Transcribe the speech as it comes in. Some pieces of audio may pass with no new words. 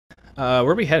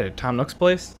Where are we headed? Tom Nook's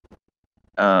place?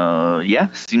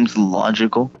 Yeah, seems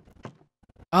logical.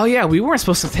 Oh yeah, we weren't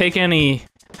supposed to take any...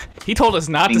 He told us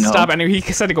not to stop any. He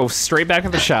said to go straight back to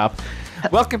the shop.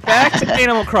 Welcome back to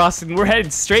Animal Crossing. We're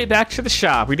headed straight back to the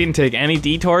shop. We didn't take any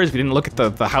detours. We didn't look at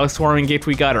the housewarming gift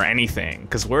we got or anything,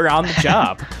 because we're on the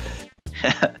job.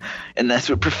 And that's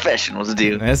what professionals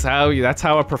do. That's how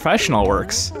a professional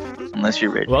works. Unless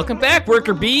you're rich. Welcome back,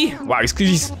 Worker Bee. Wow,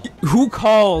 who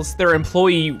calls their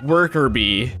employee Worker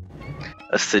Bee?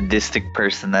 A sadistic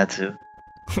person, that's who.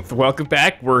 Welcome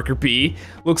back, Worker Bee.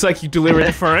 Looks like you delivered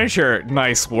the furniture.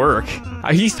 Nice work.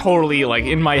 He's totally, like,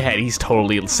 in my head, he's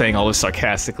totally saying all this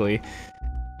sarcastically.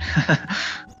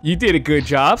 You did a good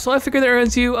job, so I figure that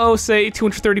earns you, oh, say,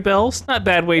 230 bells. Not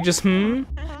bad wages,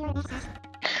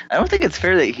 I don't think it's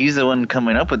fair that he's the one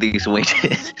coming up with these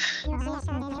wages.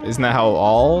 Isn't that how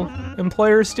all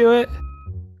employers do it?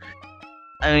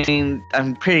 I mean,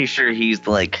 I'm pretty sure he's,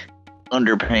 like,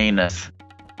 underpaying us.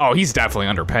 Oh, he's definitely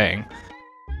underpaying.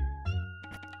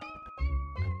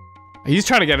 He's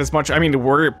trying to get as much, I mean,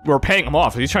 we're paying him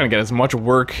off. He's trying to get as much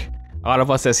work out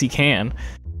of us as he can.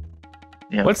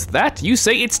 Yep. What's that? You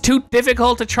say it's too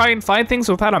difficult to try and find things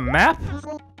without a map?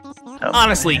 Oh,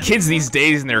 honestly, man. Kids these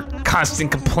days and their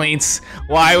constant complaints.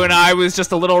 Why, when I was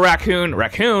just a little raccoon?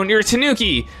 Raccoon? You're a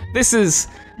tanuki. This is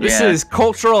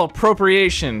cultural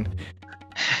appropriation.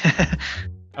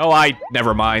 Oh,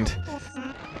 never mind.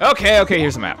 Okay,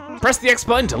 here's a map. Press the X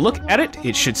button to look at it.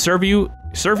 It should serve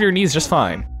your needs just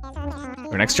fine.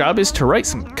 Our next job is to write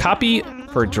some copy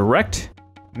for direct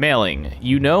mailing.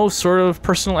 You know, sort of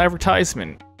personal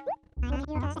advertisement.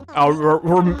 Oh,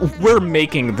 we're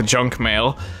making the junk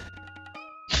mail.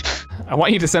 I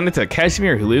want you to send it to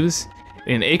Kashmir, who lives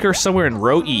in an acre somewhere in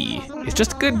row E. It's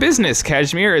just good business.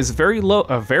 Kashmir is very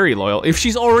loyal. If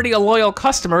she's already a loyal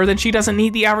customer, then she doesn't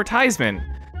need the advertisement.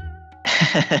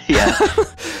 Yeah.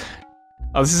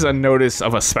 Oh, this is a notice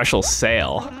of a special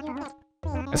sale.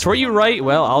 As for what you write,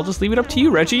 well, I'll just leave it up to you,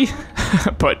 Reggie.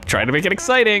 But try to make it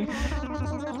exciting.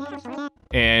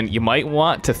 And you might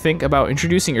want to think about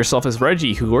introducing yourself as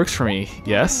Reggie, who works for me.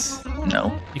 Yes?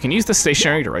 No. You can use the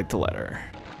stationery to write the letter.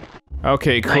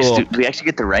 Okay, cool. Nice. Do we actually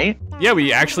get to write? Yeah,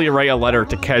 we actually write a letter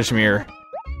to Kashmir.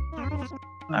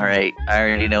 Alright, I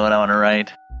already know what I want to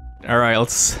write. Alright,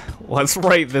 let's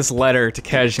write this letter to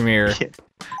Kashmir.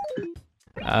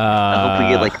 I hope we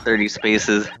get like 30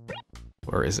 spaces.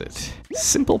 Where is it?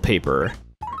 Simple paper.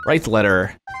 Write the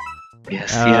letter.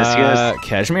 Yes, yes.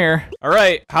 Kashmir.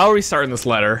 Alright, how are we starting this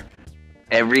letter?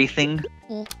 Everything.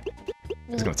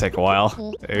 It's gonna take a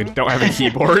while. I don't have a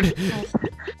keyboard.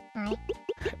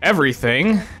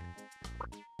 Everything.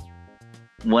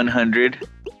 100.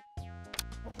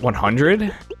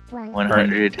 100?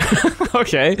 100.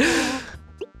 Okay.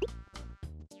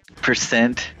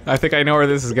 Percent. I think I know where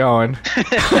this is going.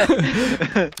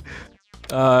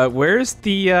 Where's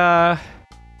the,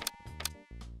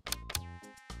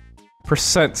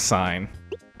 percent sign?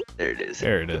 There it is.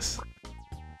 There it is.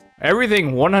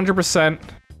 Everything 100%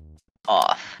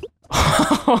 off.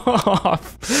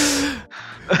 off.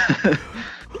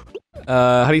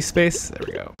 How do you space? There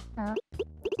we go.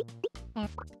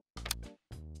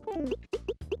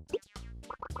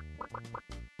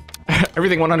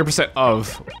 Everything 100%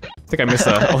 of. I think I missed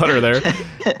a letter there.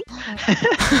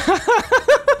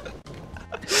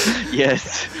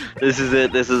 Yes, this is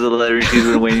it. This is the letter she's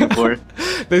been waiting for.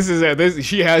 This is it.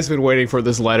 She has been waiting for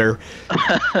this letter.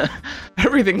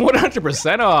 Everything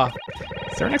 100% off.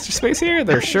 Is there an extra space here?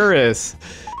 There sure is.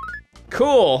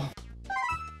 Cool.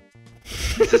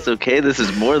 Is this okay? This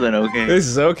is more than okay. This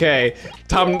is okay.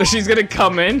 Tom, she's gonna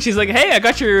come in. She's like, hey,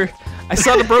 I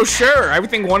saw the brochure.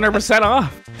 Everything 100%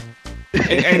 off.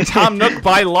 And Tom Nook,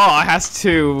 by law, has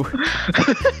to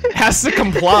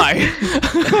comply.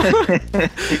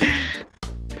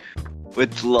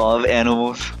 With the law of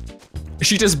animals.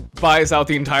 She just buys out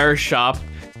the entire shop.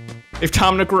 If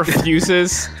Tom Nook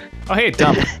refuses... Oh, hey,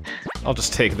 dump. I'll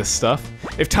just take this stuff.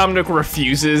 If Tom Nook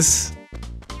refuses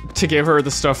to give her the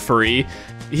stuff free,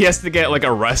 he has to get, like,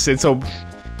 arrested, so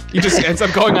he just ends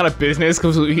up going out of business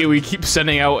because we keep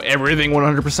sending out everything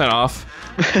 100% off.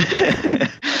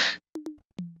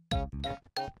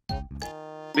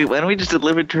 Wait, why don't we just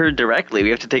deliver it to her directly? We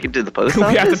have to take it to the post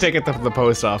office? We have to take it to the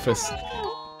post office.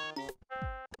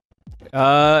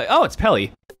 Oh, it's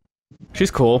Pelly.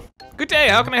 She's cool. Good day,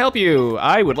 how can I help you?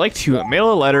 I would like to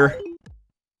mail a letter.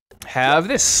 Have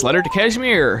this letter to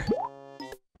Kashmir.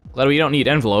 Letter, you don't need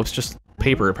envelopes, just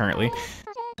paper, apparently.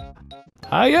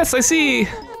 Yes, I see.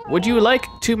 Would you like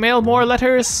to mail more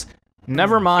letters?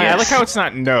 Never mind. Yes. I like how it's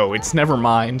not no, it's never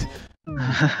mind.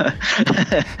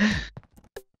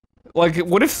 Like,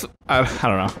 what if, I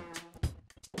don't know.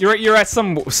 you're at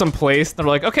some place. They're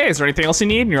like, okay, is there anything else you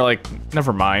need? And you're like,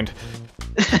 never mind.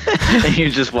 And you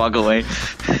just walk away.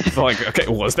 They're like, okay,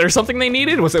 was there something they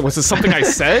needed? Was it something I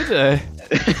said?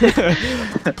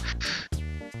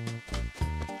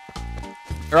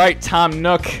 All right, Tom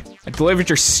Nook, I delivered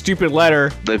your stupid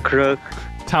letter. The crook.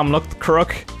 Tom Nook, the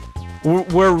crook.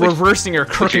 We're reversing your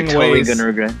crooking you're totally ways. Gonna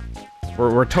regret.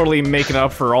 We're totally making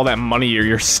up for all that money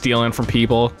you're stealing from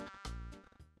people.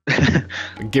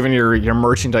 Giving your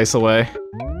merchandise away.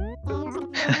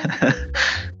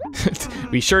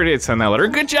 We sure did send that letter.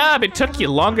 Good job! It took you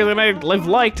longer than I'd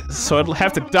liked, so I'd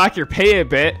have to dock your pay a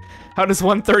bit. How does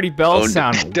 130 bells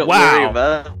sound? Don't wow. worry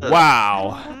about that.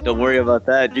 Wow. Don't worry about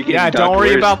that. You're Yeah, don't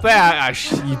worry about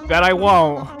that. You bet I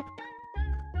won't.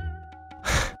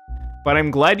 But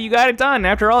I'm glad you got it done.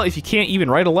 After all, if you can't even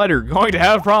write a letter, you're going to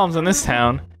have problems in this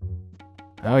town.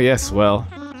 Oh yes, well,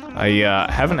 I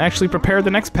haven't actually prepared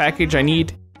the next package I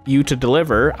need you to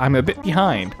deliver. I'm a bit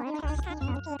behind.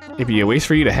 It'd be a waste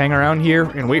for you to hang around here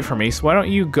and wait for me, so why don't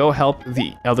you go help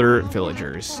the other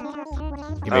villagers?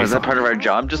 Oh, is that part of our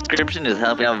job description, is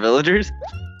helping out villagers?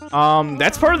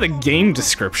 That's part of the game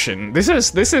description. This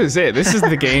is it. This is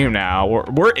the game now.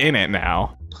 We're in it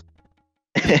now.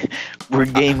 We're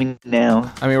gaming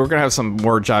now. I mean, we're gonna have some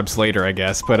more jobs later, I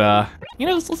guess, but you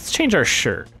know, let's change our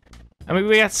shirt. I mean,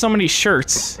 we got so many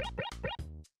shirts.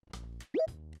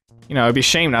 You know, it'd be a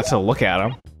shame not to look at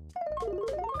them.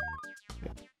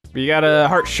 But you got a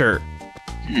heart shirt.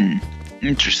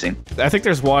 Interesting. I think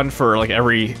there's one for like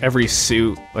every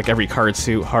suit, like every card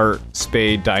suit, heart,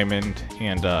 spade, diamond,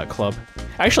 and club.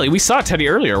 Actually, we saw Teddy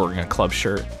earlier wearing a club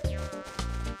shirt.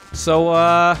 So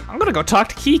I'm gonna go talk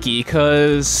to Kiki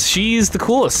because she's the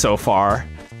coolest so far.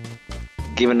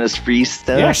 Giving us free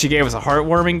stuff? Yeah, she gave us a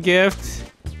heartwarming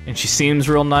gift, and she seems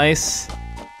real nice.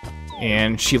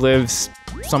 And she lives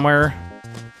somewhere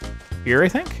here, I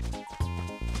think.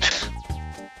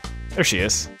 There she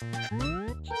is.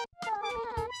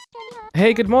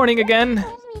 Hey, good morning again.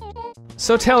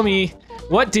 So tell me,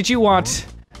 what did you want?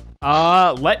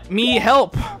 Let me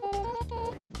help.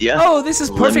 Yeah. Oh, this is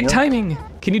perfect timing.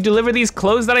 Can you deliver these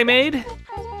clothes that I made?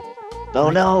 Oh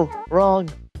no, wrong.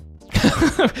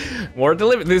 More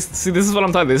deliver. This is what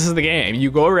I'm talking. This is the game.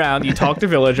 You go around, you talk to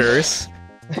villagers,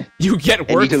 you get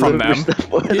work from them.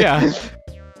 Yeah.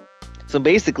 So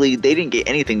basically, they didn't get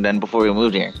anything done before we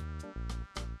moved here.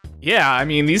 Yeah, I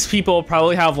mean, these people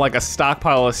probably have like a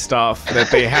stockpile of stuff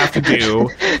that they have to do,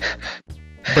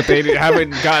 but they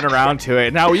haven't gotten around to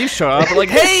it. Now you show up, like,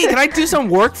 hey, can I do some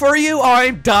work for you? Oh,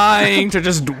 I'm dying to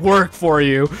just work for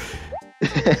you.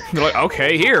 They're like,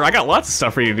 okay, here, I got lots of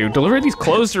stuff for you to do. Deliver these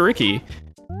clothes to Ricky.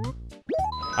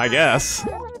 I guess.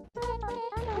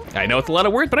 I know it's a lot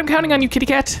of work, but I'm counting on you, kitty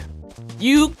cat.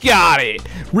 You got it.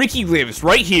 Ricky lives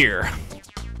right here.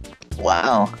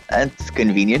 Wow, that's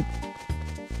convenient.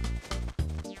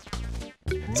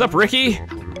 What's up, Ricky?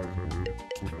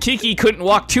 Kiki couldn't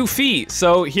walk 2 feet,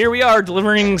 so here we are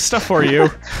delivering stuff for you.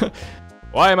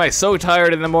 Why am I so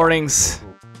tired in the mornings?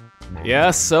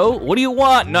 Yeah, so what do you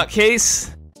want,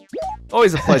 nutcase?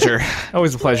 Always a pleasure.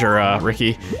 Always a pleasure,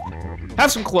 Ricky.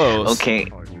 Have some clothes. Okay.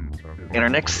 In our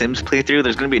next Sims playthrough,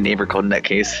 there's gonna be a neighbor called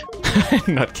Nutcase.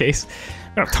 Nutcase.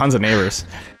 We have tons of neighbors.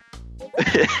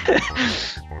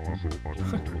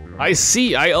 I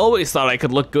see. I always thought I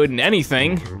could look good in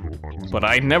anything. But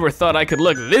I never thought I could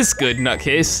look this good,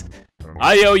 nutcase.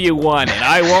 I owe you one, and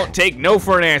I won't take no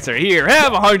for an answer. Here,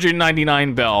 have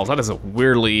 199 bells. That is a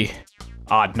weirdly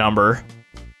odd number.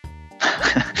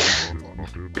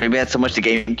 Maybe that's how much the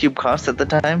GameCube cost at the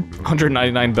time?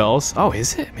 199 bells? Oh,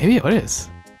 is it? Maybe it is.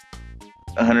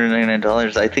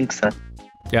 $199, I think so.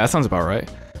 Yeah, that sounds about right.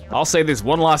 I'll say this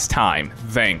one last time.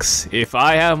 Thanks. If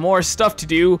I have more stuff to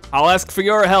do, I'll ask for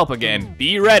your help again.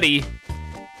 Be ready.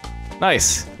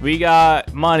 Nice. We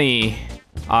got money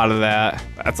out of that.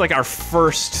 That's like our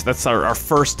first, that's our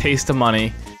first taste of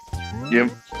money. Yep.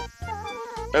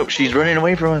 Oh, she's running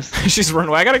away from us. She's running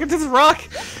away. I gotta get to this rock.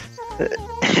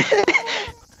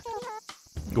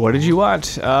 What did you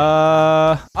want?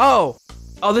 Oh,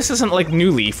 this isn't like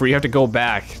New Leaf where you have to go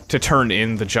back to turn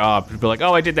in the job. You'd be like,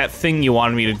 oh, I did that thing you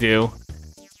wanted me to do.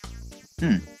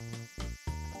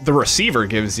 The receiver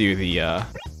gives you the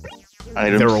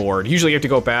reward. Usually you have to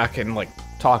go back and like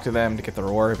talk to them to get the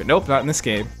reward, but nope, not in this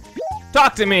game.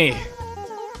 Talk to me!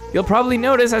 You'll probably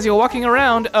notice as you're walking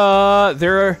around,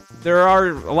 there are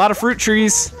a lot of fruit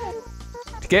trees.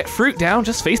 To get fruit down,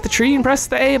 just face the tree and press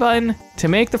the A button to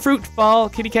make the fruit fall,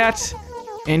 kitty cat.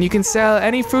 And you can sell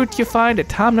any fruit you find at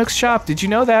Tom Nook's shop. Did you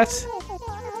know that?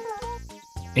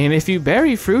 And if you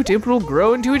bury fruit, it will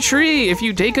grow into a tree. If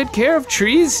you take good care of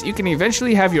trees, you can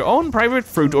eventually have your own private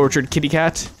fruit orchard, kitty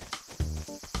cat.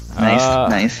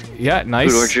 Nice. Yeah,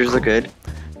 nice. Fruit orchards are good.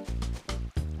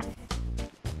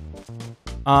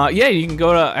 Yeah, you can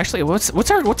go to, actually, what's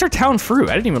our town fruit?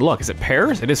 I didn't even look. Is it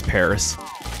pears? It is pears.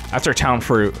 That's our town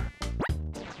fruit.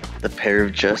 The pear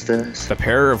of justice. The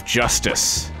pear of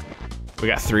justice. We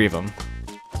got 3 of them.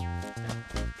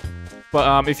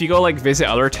 But if you go like visit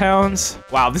other towns,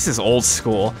 wow, this is old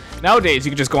school. Nowadays,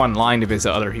 you can just go online to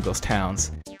visit other people's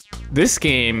towns. This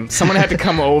game, someone had to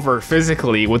come over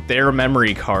physically with their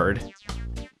memory card.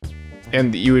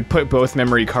 And you would put both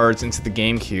memory cards into the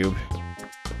GameCube.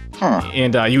 Huh.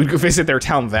 And you would go visit their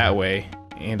town that way.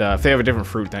 And if they have a different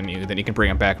fruit than you, then you can bring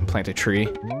them back and plant a tree.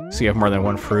 So you have more than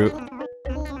 1 fruit.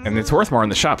 And it's worth more in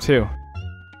the shop, too.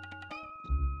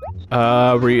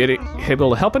 Were you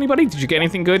able to help anybody? Did you get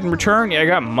anything good in return? Yeah, I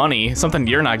got money. Something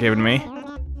you're not giving me.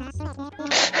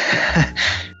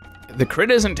 The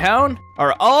critters in town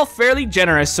are all fairly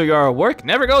generous, so your work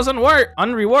never goes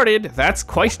unrewarded. That's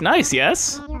quite nice,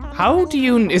 yes? How do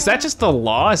you... Is that just the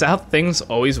law? Is that how things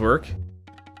always work?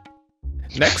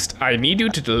 Next, I need you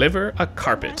to deliver a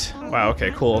carpet. Wow,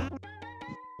 okay, cool.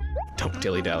 Don't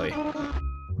dilly-dally.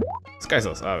 This guy's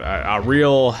a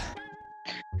real...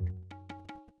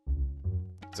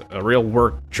 A real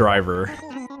work driver.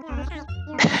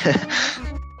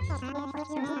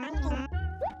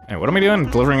 Hey, what am I doing?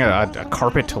 Delivering a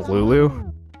carpet to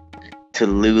Lulu? To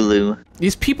Lulu.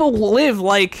 These people live,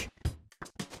 like,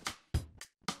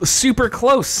 super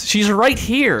close. She's right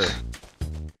here.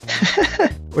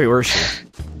 Wait, where is she?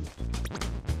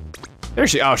 There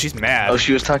she. Oh, she's mad. Oh,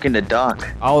 she was talking to Doc.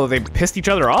 Oh, they pissed each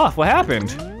other off. What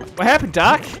happened? What happened,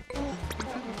 Doc?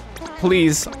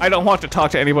 Please, I don't want to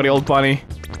talk to anybody, old bunny.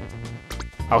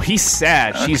 Oh, he's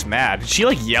sad. Doc? She's mad. Did she,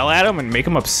 like, yell at him and make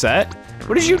him upset?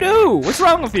 What did you do? What's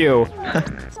wrong with you?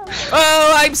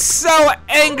 Oh, I'm so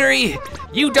angry.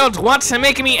 You don't want to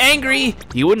make me angry.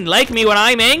 You wouldn't like me when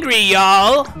I'm angry,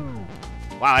 y'all.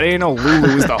 Wow, I didn't know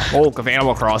Lulu was the Hulk of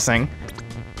Animal Crossing.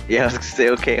 Yeah, I was gonna say,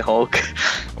 okay, Hulk.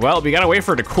 Well, we gotta wait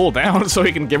for her to cool down so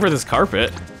we can give her this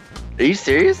carpet. Are you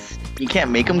serious? You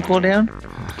can't make him cool down?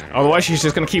 Otherwise, she's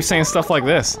just gonna keep saying stuff like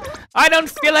this. I don't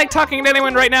feel like talking to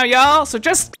anyone right now, y'all, so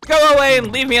just go away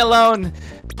and leave me alone.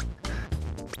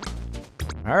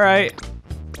 All right.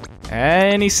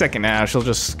 Any second now, she'll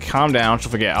just calm down.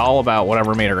 She'll forget all about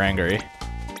whatever made her angry.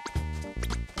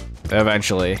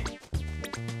 Eventually.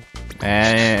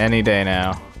 Any day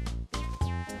now.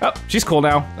 Oh, she's cool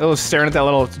now. I was staring at that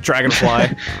little dragonfly.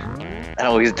 That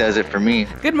always does it for me.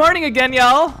 Good morning again,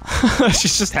 y'all.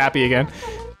 She's just happy again.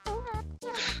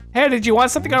 Hey, did you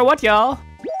want something or what, y'all?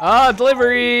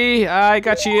 Delivery. I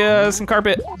got you some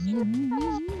carpet.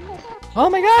 Oh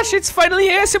my gosh, it's finally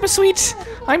here, super sweet.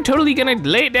 I'm totally gonna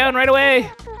lay it down right away.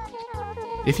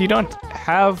 If you don't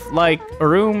have, like, a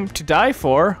room to die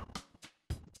for.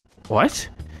 What?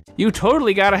 You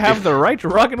totally gotta have the right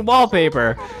rug and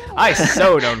wallpaper. I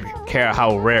so don't care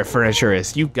how rare furniture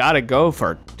is. You gotta go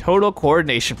for total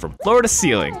coordination from floor to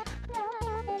ceiling.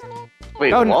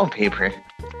 Wait, Oh, wallpaper?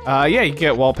 Yeah, you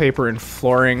get wallpaper and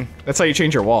flooring. That's how you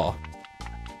change your wall.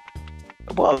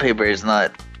 Wallpaper is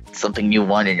not something you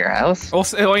want in your house?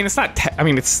 Also, I mean, it's not. I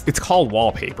mean, it's called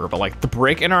wallpaper, but like the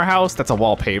brick in our house, that's a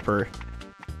wallpaper.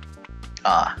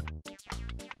 Ah.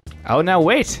 Oh, now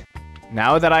wait.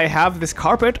 Now that I have this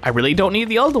carpet, I really don't need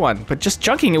the old one, but just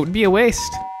junking it would be a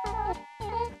waste.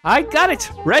 I got it,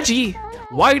 Reggie.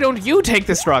 Why don't you take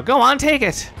this rug? Go on, take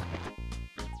it.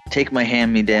 Take my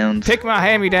hand-me-downs. Take my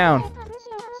hand-me-down.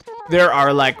 There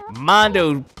are like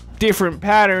mondo different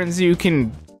patterns you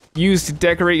can use to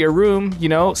decorate your room, you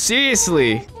know,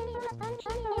 seriously.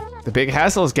 The big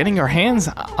hassle is getting your hands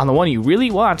on the one you really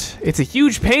want. It's a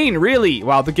huge pain, really,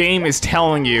 while the game is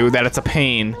telling you that it's a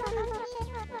pain.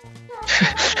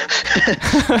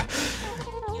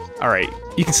 All right,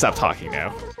 you can stop talking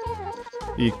now.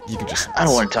 You can just... I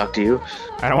don't want to talk to you.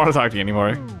 I don't want to talk to you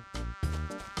anymore.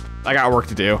 I got work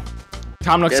to do.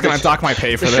 Tom Nook's gonna dock my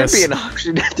pay for this. There should be an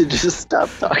option to just stop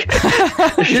talking.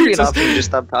 There should be an option to just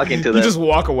stop talking to them. You just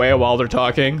walk away while they're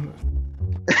talking.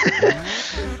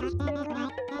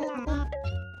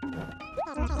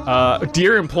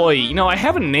 Dear employee, you know, I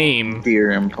have a name.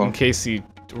 Dear employee. In case you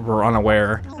were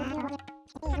unaware.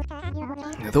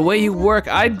 The way you work,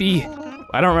 I'd be...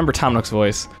 I don't remember Tom Nook's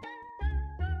voice.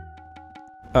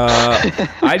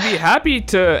 I'd be happy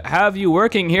to have you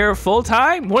working here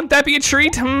full-time. Wouldn't that be a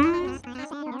treat, hmm?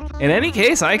 In any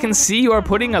case, I can see you are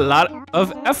putting a lot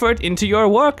of effort into your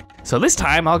work. So this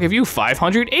time, I'll give you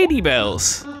 580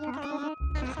 bells.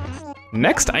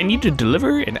 Next, I need to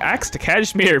deliver an axe to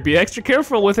Kashmir. Be extra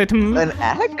careful with it. An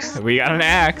axe? We got an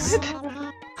axe.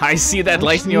 I see that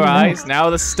light in your eyes. Now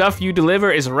the stuff you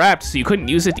deliver is wrapped, so you couldn't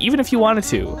use it even if you wanted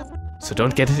to. So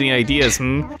don't get any ideas,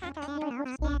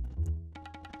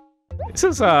 This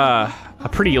is a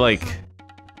pretty, like,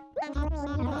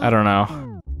 I don't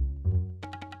know.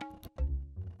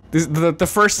 This is the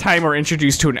first time we're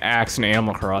introduced to an axe in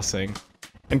Animal Crossing.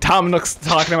 And Tom Nook's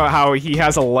talking about how he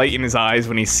has a light in his eyes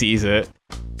when he sees it.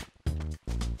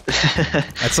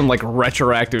 That's some, like,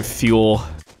 retroactive fuel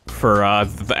for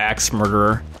the axe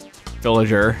murderer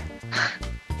villager.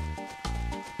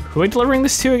 Who are we delivering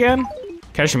this to again?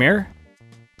 Kashmir?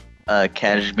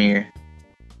 Kashmir.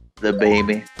 The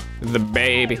baby. The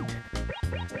baby.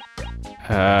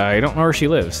 I don't know where she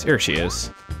lives. Here she is.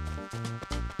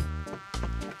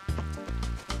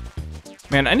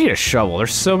 Man, I need a shovel.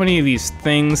 There's so many of these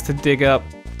things to dig up.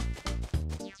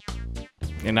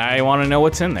 And I want to know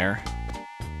what's in there.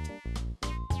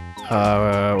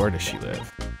 Where does she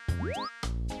live?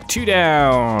 2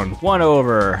 down, 1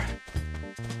 over.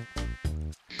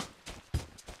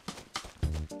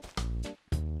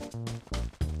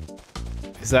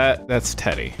 That's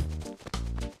Teddy.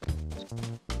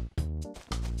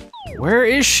 Where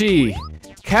is she?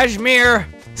 Kashmir,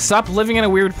 stop living in a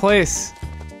weird place.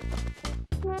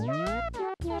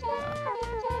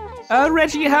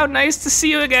 Reggie, how nice to see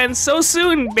you again so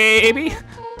soon, baby.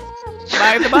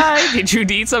 Bye. Did you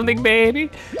need something, baby?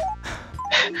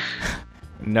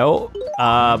 No,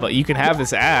 but you can have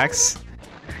this axe.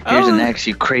 Here's an axe,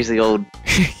 you crazy old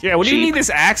Yeah, what do you sheep. need this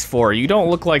axe for? You don't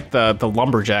look like the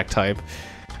lumberjack type.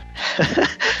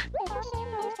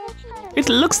 It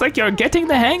looks like you're getting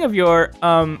the hang of your,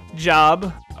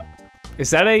 job. Is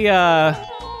that a,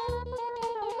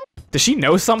 Does she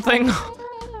know something?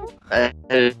 That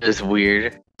is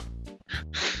weird.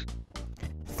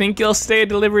 Think you'll stay a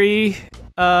delivery,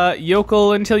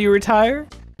 yokel until you retire?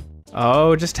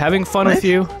 Oh, just having fun with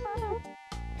you.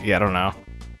 Yeah, I don't know.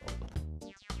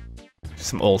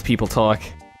 Some old people talk.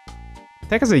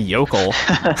 That is a yokel.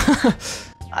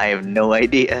 I have no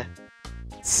idea.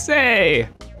 Say!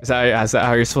 Is that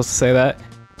how you're supposed to say that?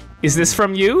 Is this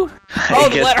from you? Oh,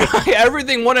 the letter!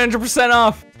 Everything 100%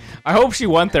 off! I hope she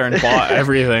went there and bought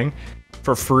everything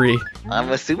for free.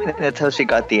 I'm assuming that's how she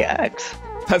got the axe.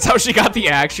 That's how she got the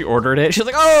axe. She ordered it. She's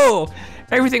like, oh!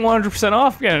 Everything 100%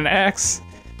 off. Get an axe.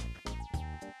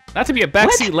 Not to be a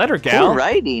backseat letter gal. Poor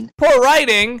writing. Poor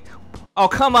writing? Oh,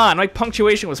 come on. My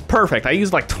punctuation was perfect. I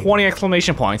used like 20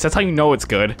 exclamation points. That's how you know it's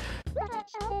good.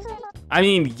 I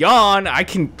mean, yawn. I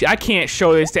can't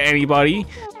show this to anybody.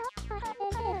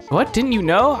 What, didn't you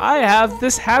know? I have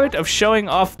this habit of showing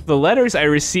off the letters I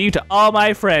receive to all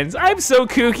my friends. I'm so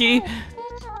kooky.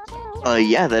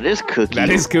 Yeah, that is kooky. That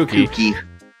is kooky.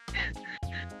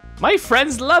 My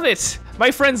friends love it.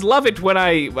 My friends love it when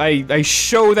I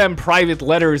show them private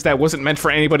letters that wasn't meant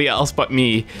for anybody else but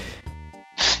me.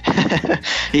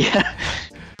 Yeah.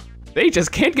 They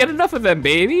just can't get enough of them,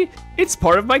 baby. It's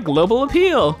part of my global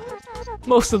appeal.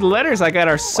 Most of the letters I got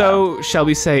are so, shall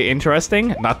we say,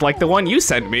 interesting. Not like the one you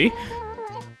sent me.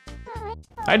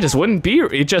 It just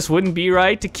wouldn't be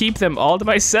right to keep them all to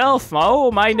myself.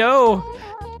 Oh, my no.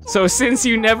 So since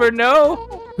you never know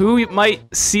who might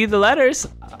see the letters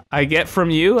I get from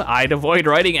you, I'd avoid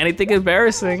writing anything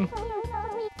embarrassing.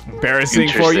 Embarrassing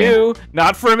for you,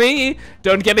 not for me.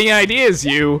 Don't get any ideas,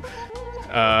 you.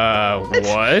 What?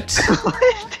 What?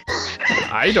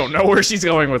 I don't know where she's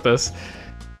going with this.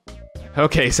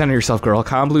 Okay, center yourself, girl.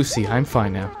 Calm Lucy. I'm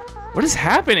fine now. What is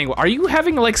happening? Are you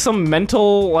having like some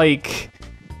mental like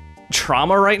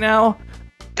trauma right now?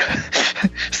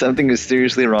 Something is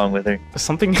seriously wrong with her.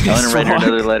 Something is I'm gonna write her wrong.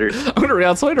 another letter.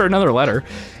 I'll write her another letter.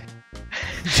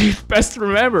 Best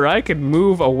remember, I can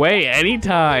move away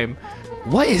anytime.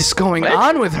 What is going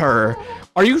on with her?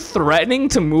 Are you threatening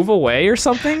to move away or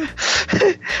something?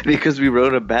 Because we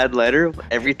wrote a bad letter,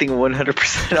 everything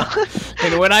 100% off.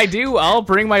 And when I do, I'll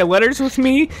bring my letters with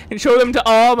me and show them to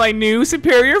all my new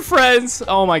superior friends.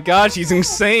 Oh my god, she's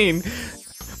insane.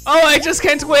 Oh, I just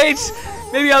can't wait.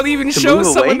 Maybe I'll even show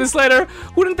someone this letter.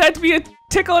 Wouldn't that be a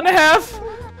tickle and a half?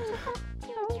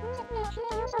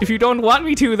 If you don't want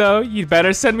me to, though, you'd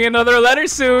better send me another letter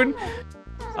soon.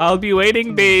 I'll be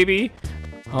waiting, baby.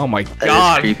 Oh my god.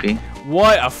 That is creepy.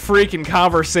 What a freaking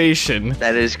conversation.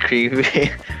 That is creepy.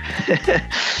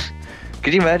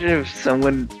 Could you imagine if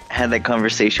someone had that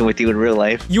conversation with you in real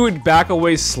life? You would back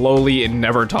away slowly and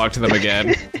never talk to them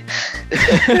again.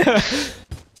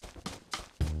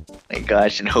 My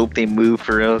gosh, and hope they move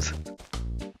for reals.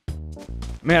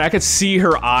 Man, I could see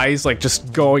her eyes like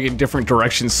just going in different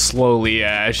directions slowly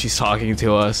as she's talking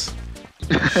to us.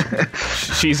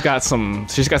 she's got some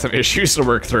issues to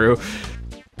work through.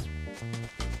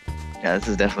 Yeah, this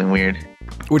is definitely weird.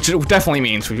 Which definitely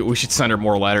means we should send her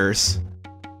more letters.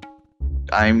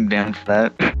 I'm down for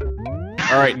that.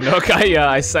 All right, Nook,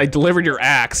 I delivered your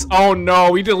axe. Oh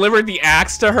no, we delivered the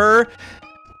axe to her?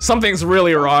 Something's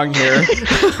really wrong here.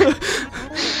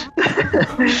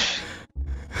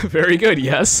 Very good,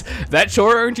 yes. That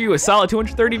chore earned you a solid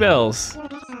 230 bells.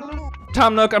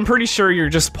 Tom Nook, I'm pretty sure you're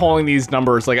just pulling these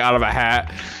numbers like out of a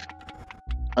hat.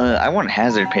 I want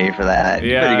hazard pay for that.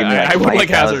 Yeah, I would like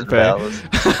hazard pay.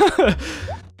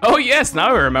 Oh yes,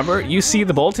 now I remember. You see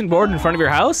the bulletin board in front of your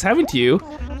house, haven't you?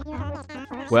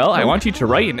 Well, I want you to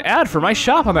write an ad for my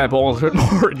shop on that bulletin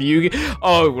board.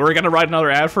 Oh, we're gonna write another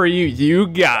ad for you? You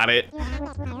got it.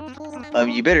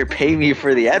 You better pay me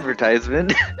for the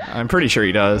advertisement. I'm pretty sure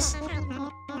he does.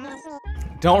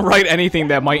 Don't write anything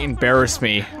that might embarrass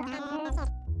me.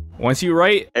 Once you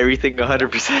write... Everything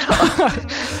 100% off.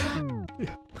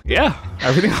 Yeah,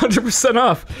 everything 100%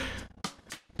 off.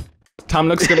 Tom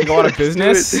Nook's gonna go out of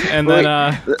business, and then,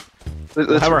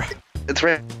 let's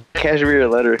write Cashmere a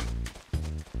letter.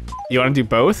 You wanna do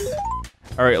both?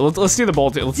 Alright, let's do the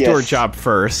bulletin. Let's do our job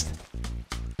first.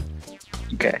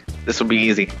 Okay, this will be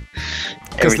easy.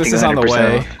 Because this is on the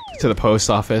way to the post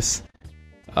office.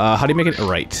 How do you make it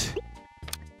right?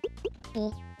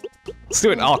 Let's do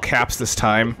it in all caps this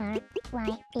time.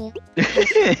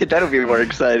 That'll be more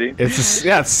exciting. It's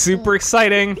super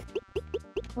exciting.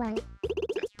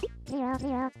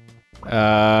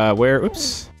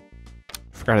 Oops.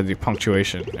 Forgot to do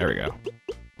punctuation. There we go.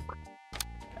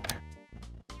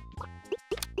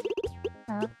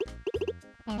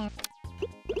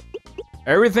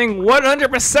 Everything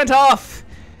 100% off!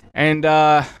 And,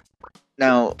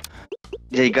 Now,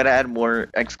 yeah, you gotta add more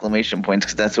exclamation points,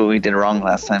 because that's what we did wrong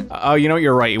last time. Oh, you know what,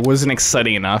 you're right. It wasn't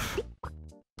exciting enough.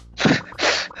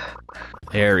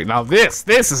 Now this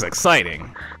is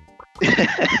exciting.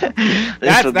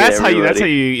 That's how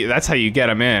you get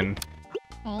them in.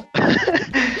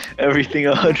 Everything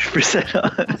 100%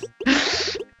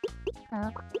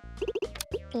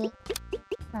 on.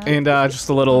 And just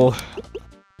a little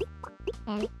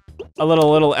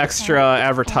extra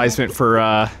advertisement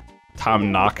for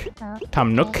Tom Nook.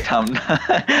 Tom Nook. Tom Nook.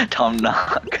 Tom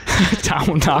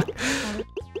Nook.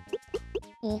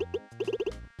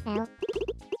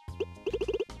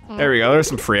 There we go. There's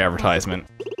some free advertisement.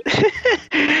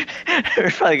 We're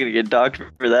probably gonna get docked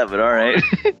for that, but all right.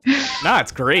 Nah,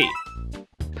 it's great.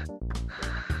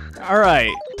 All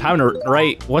right, time to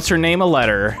write. What's her name? A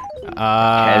letter.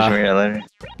 Cashmere letter.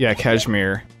 Yeah,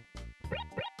 Cashmere.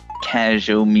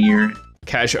 Cashmere.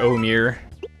 Cashmere.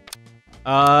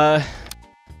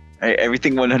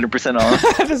 Everything 100% off.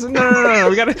 No.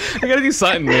 We gotta do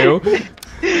something new.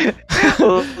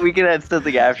 Well, we can add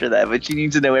something after that, but you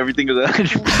need to know everything is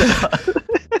 100% off.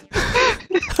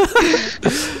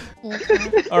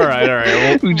 All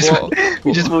right. We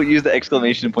just won't use the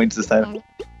exclamation points this time.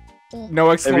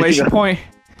 No exclamation point.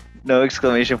 No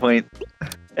exclamation point.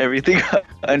 Everything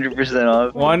 100%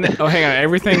 off. Oh, hang on.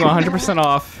 Everything 100%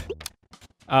 off.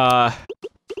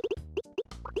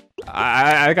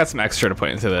 I got some extra to put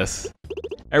into this.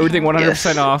 Everything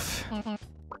 100% off.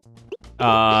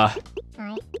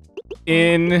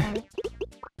 In...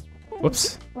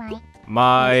 Whoops.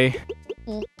 My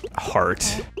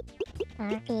heart.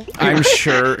 I'm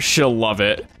sure she'll love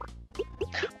it.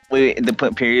 Wait, the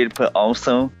put period, put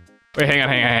also? Wait, hang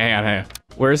on.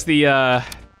 Where's the,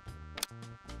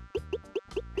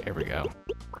 Here we go.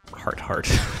 Heart.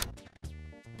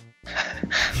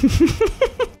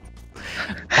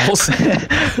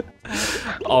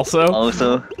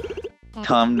 Also,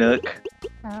 Tom Nook.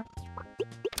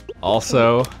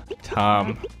 Also,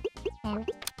 Tom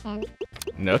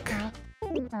Nook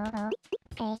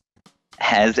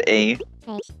has a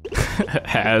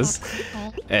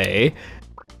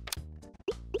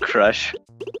crush.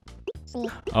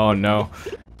 Oh no.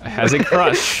 Has a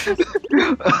crush on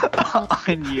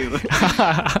you.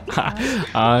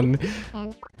 On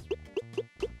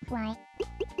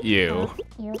you.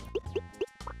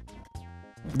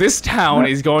 This town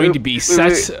is going to be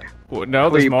such. No,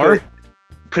 there's more.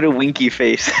 Put a winky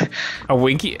face. A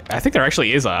winky? I think there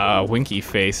actually is a winky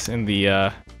face in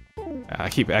the. I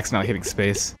keep accidentally hitting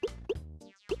space.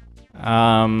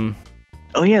 Oh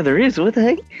yeah, there is. What the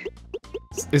heck?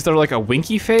 Is there like a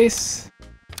winky face?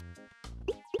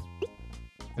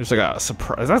 There's like a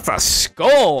surprise. That's a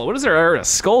skull. What is there a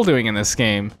skull doing in this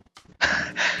game?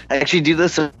 Actually, do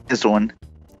this one.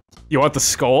 You want the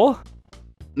skull?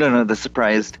 No, the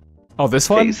surprised. Oh, this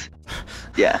one? Face.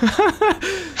 Yeah.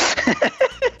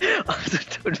 Also,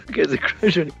 don't get a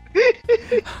crush on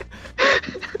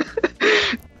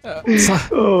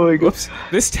Oh my god. Whoops.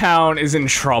 This town is in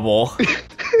trouble.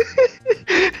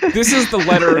 This is the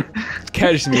letter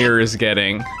Kashmir is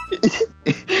getting.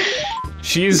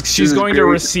 She's going to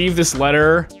receive this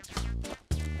letter.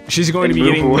 She's going to be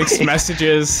getting mixed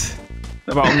messages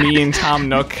about me and Tom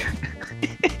Nook.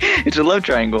 It's a love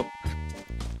triangle.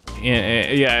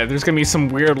 Yeah, there's gonna be some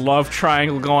weird love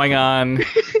triangle going on.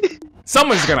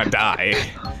 Someone's gonna die.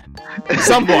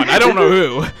 Someone, I don't know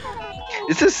who.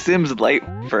 This is Sims Light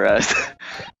for us.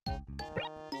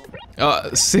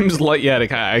 Sims Light, yeah, it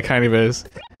kind of is.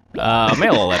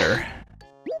 Mail a letter.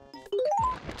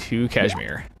 To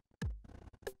Kashmir.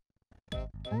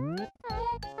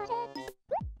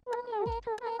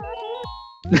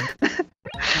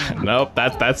 Nope,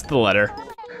 that's the letter.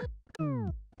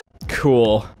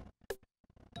 Cool.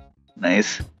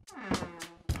 Nice.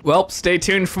 Well, stay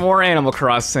tuned for more Animal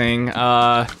Crossing.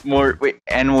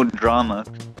 Animal drama.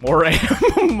 More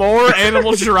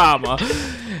animal drama.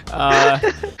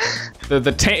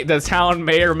 The town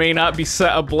may or may not be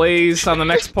set ablaze on the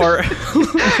next part.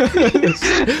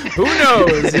 Who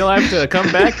knows? You'll have to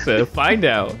come back to find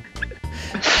out.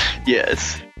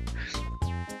 Yes.